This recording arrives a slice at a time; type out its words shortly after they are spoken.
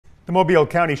The Mobile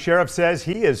County Sheriff says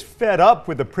he is fed up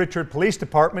with the Prichard Police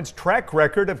Department's track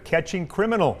record of catching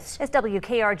criminals. As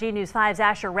WKRG News 5's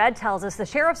Asher Red tells us, the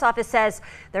Sheriff's Office says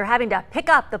they're having to pick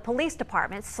up the police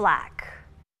department's slack.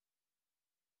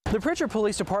 The Prichard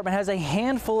Police Department has a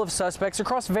handful of suspects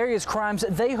across various crimes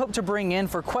they hope to bring in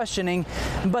for questioning,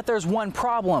 but there's one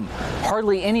problem.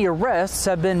 Hardly any arrests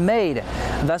have been made.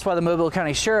 That's why the Mobile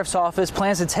County Sheriff's Office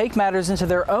plans to take matters into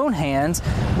their own hands,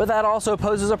 but that also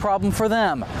poses a problem for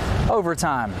them: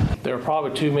 overtime. There are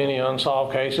probably too many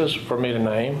unsolved cases for me to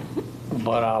name,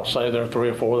 but I'll say there are 3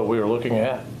 or 4 that we are looking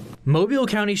at. Mobile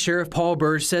County Sheriff Paul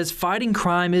Burge says fighting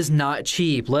crime is not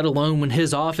cheap, let alone when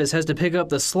his office has to pick up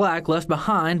the slack left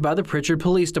behind by the Prichard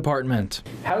Police Department.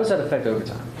 How does that affect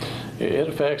overtime? It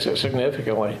affects it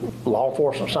significantly. Law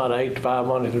enforcement's not an 8 to 5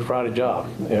 Monday through Friday job,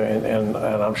 and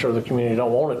I'm sure the community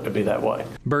don't want it to be that way.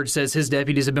 Burge says his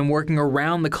deputies have been working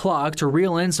around the clock to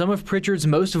reel in some of Prichard's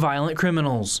most violent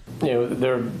criminals.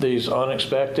 There are these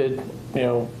unexpected,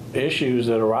 issues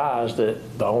that arise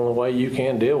that the only way you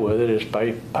can deal with it is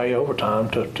pay overtime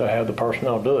to have the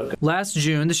personnel do it. Last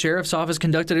June, the Sheriff's Office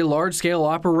conducted a large-scale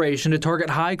operation to target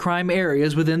high-crime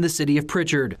areas within the city of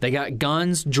Prichard. They got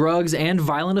guns, drugs, and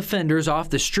violent offenders off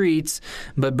the streets,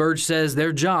 but Burge says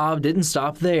their job didn't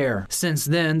stop there. Since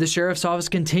then, the Sheriff's Office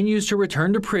continues to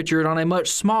return to Prichard on a much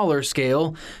smaller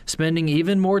scale, spending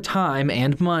even more time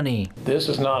and money. This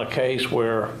is not a case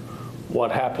where what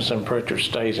happens in Prichard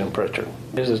stays in Prichard.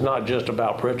 This is not just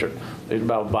about Prichard. It's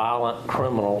about violent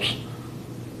criminals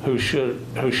who should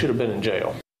have been in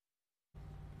jail.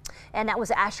 And that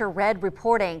was Asher Red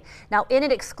reporting. Now, in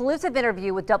an exclusive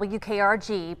interview with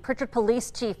WKRG, Prichard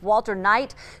Police Chief Walter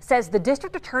Knight says the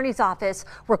district attorney's office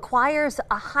requires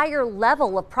a higher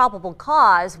level of probable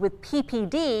cause with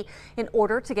PPD in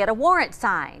order to get a warrant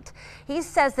signed. He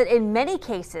says that in many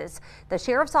cases, the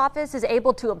sheriff's office is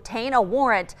able to obtain a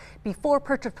warrant before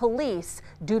Prichard Police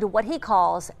due to what he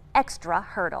calls extra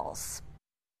hurdles.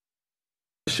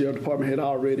 The Sheriff Department had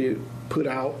already put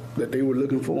out that they were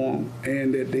looking for them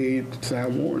and that they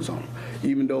signed warrants on them.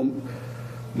 Even though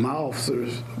my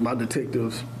officers, my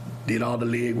detectives, did all the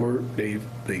legwork,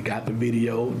 they got the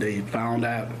video, they found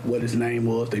out what his name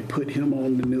was, they put him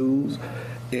on the news,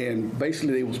 and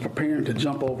basically they was preparing to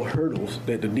jump over hurdles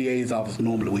that the DA's office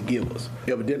normally would give us.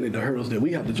 Evidently the hurdles that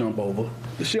we have to jump over,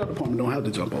 the Sheriff Department don't have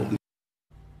to jump over.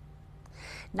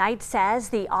 Knight says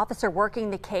the officer working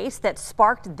the case that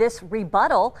sparked this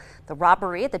rebuttal, the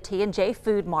robbery at the T&J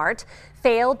Food Mart,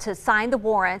 failed to sign the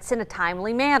warrants in a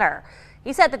timely manner.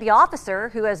 He said that the officer,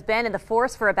 who has been in the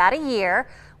force for about a year,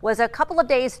 was a couple of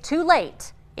days too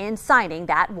late in signing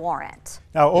that warrant.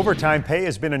 Now, overtime pay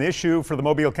has been an issue for the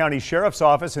Mobile County Sheriff's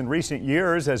Office in recent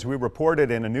years. As we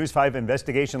reported in a News 5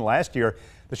 investigation last year,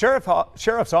 the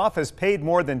Sheriff's Office paid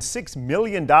more than $6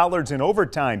 million in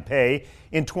overtime pay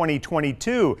in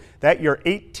 2022. That year,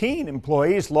 18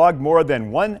 employees logged more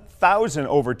than 1,000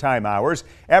 overtime hours,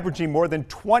 averaging more than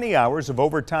 20 hours of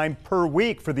overtime per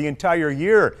week for the entire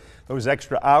year. Those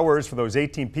extra hours for those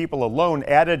 18 people alone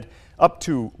added up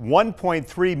to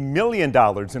 $1.3 million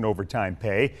in overtime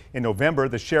pay. In November,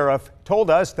 the sheriff told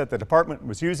us that the department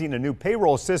was using a new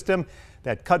payroll system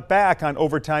that cut back on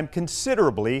overtime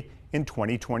considerably in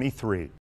 2023.